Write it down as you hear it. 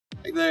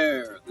Hey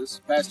there, this is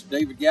Pastor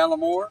David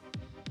Gallimore,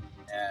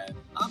 and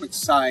I'm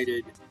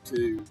excited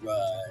to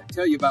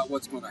tell you about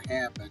what's going to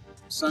happen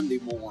Sunday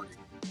morning.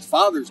 It's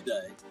Father's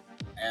Day,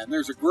 and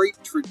there's a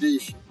great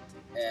tradition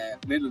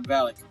at Midland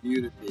Valley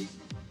Community.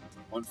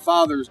 On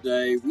Father's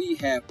Day, we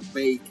have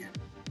bacon,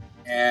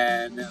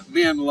 and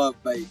men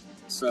love bacon.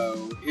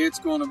 So it's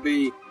going to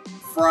be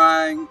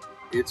frying,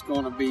 it's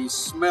going to be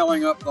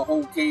smelling up the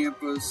whole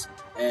campus,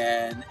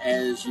 and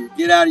as you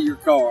get out of your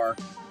car,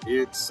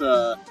 it's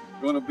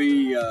going to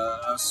be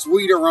a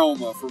sweet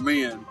aroma for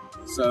men.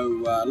 So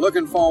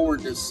looking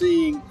forward to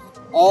seeing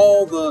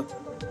all the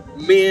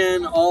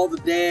men, all the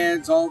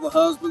dads, all the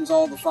husbands,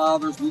 all the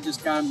fathers. We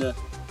just kind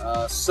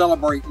of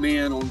celebrate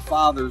men on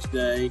Father's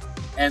Day.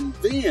 And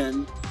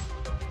then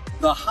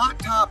the hot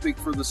topic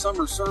for the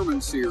summer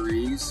sermon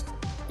series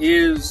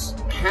is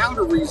how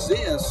to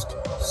resist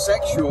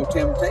sexual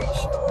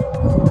temptation.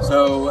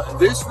 So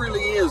this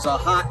really is a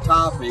hot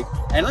topic.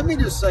 And let me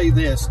just say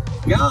this,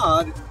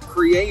 God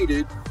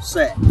created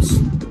sex.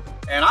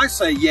 And I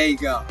say, yay,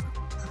 God.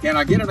 Can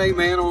I get an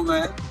amen on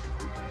that?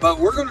 But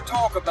we're going to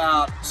talk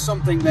about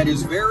something that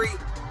is very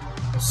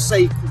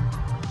sacred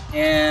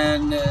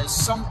and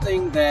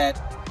something that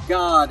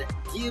God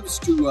gives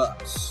to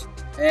us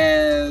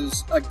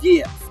as a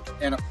gift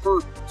and a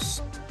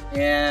purpose.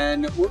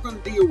 And we're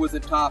going to deal with a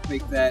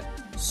topic that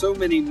so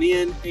many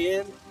men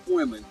and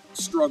women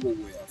struggle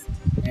with.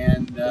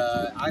 And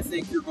I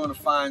think you're going to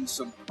find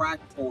some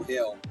practical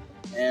help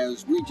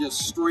as we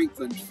just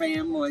strengthen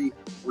family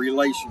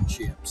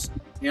relationships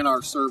in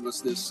our service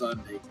this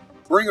Sunday.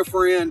 Bring a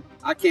friend.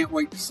 I can't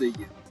wait to see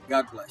you.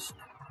 God bless you.